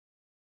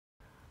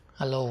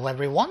Hello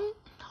everyone,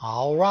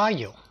 how are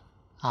you?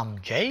 I'm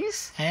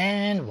Jace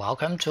and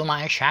welcome to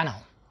my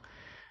channel.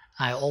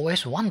 I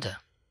always wonder,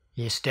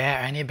 is there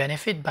any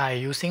benefit by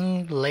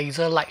using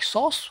laser light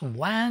source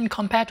when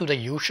compared to the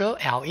usual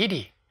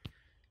LED?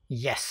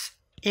 Yes,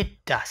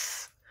 it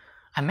does.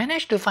 I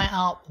managed to find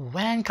out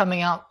when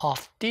coming out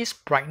of this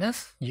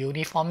brightness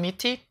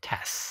uniformity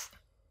test.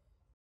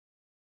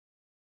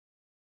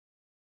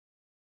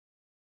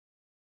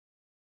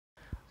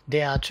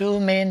 There are two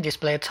main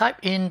display types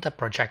in the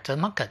projector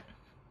market,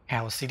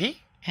 LCD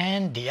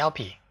and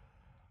DLP.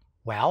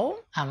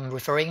 Well, I'm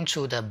referring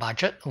to the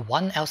budget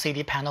 1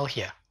 LCD panel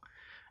here.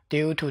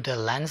 Due to the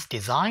lens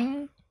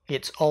design,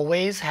 it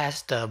always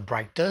has the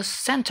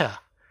brightest center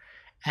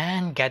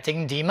and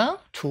getting dimmer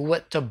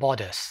toward the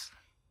borders.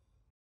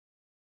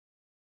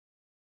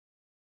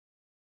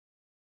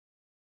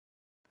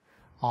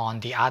 On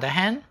the other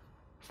hand,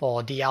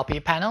 for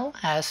DLP panel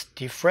has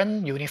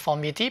different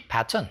uniformity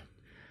pattern.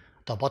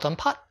 The bottom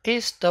part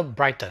is the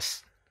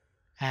brightest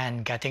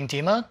and getting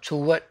dimmer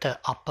toward the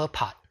upper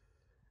part.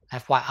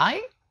 FYI,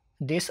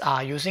 these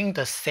are using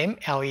the same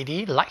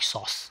LED light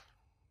source.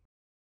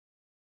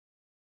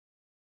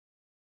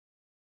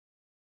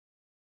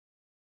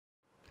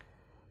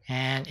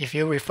 And if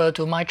you refer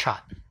to my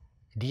chart,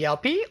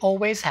 DLP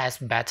always has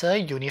better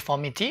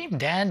uniformity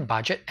than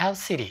budget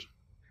LCD.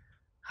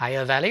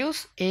 Higher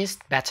values is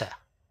better.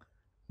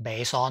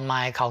 Based on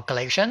my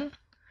calculation,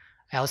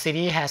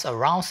 LCD has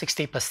around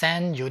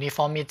 60%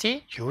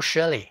 uniformity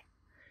usually,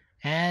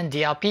 and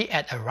DLP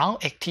at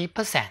around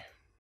 80%.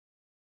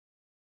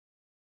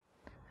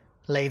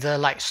 Laser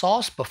light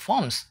source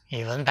performs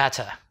even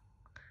better.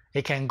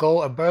 It can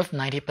go above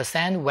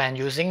 90% when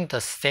using the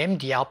same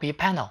DLP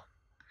panel.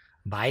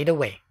 By the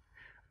way,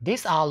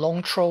 these are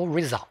long throw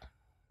results.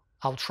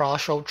 Ultra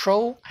short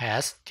throw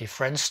has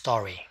different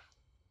story.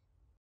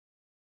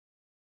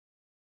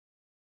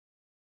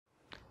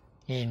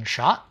 In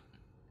short,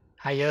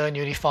 higher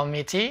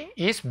uniformity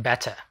is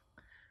better.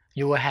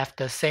 You will have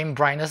the same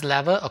brightness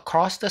level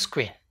across the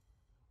screen.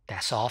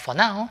 That's all for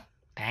now.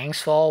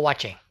 Thanks for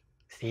watching.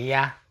 See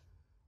ya!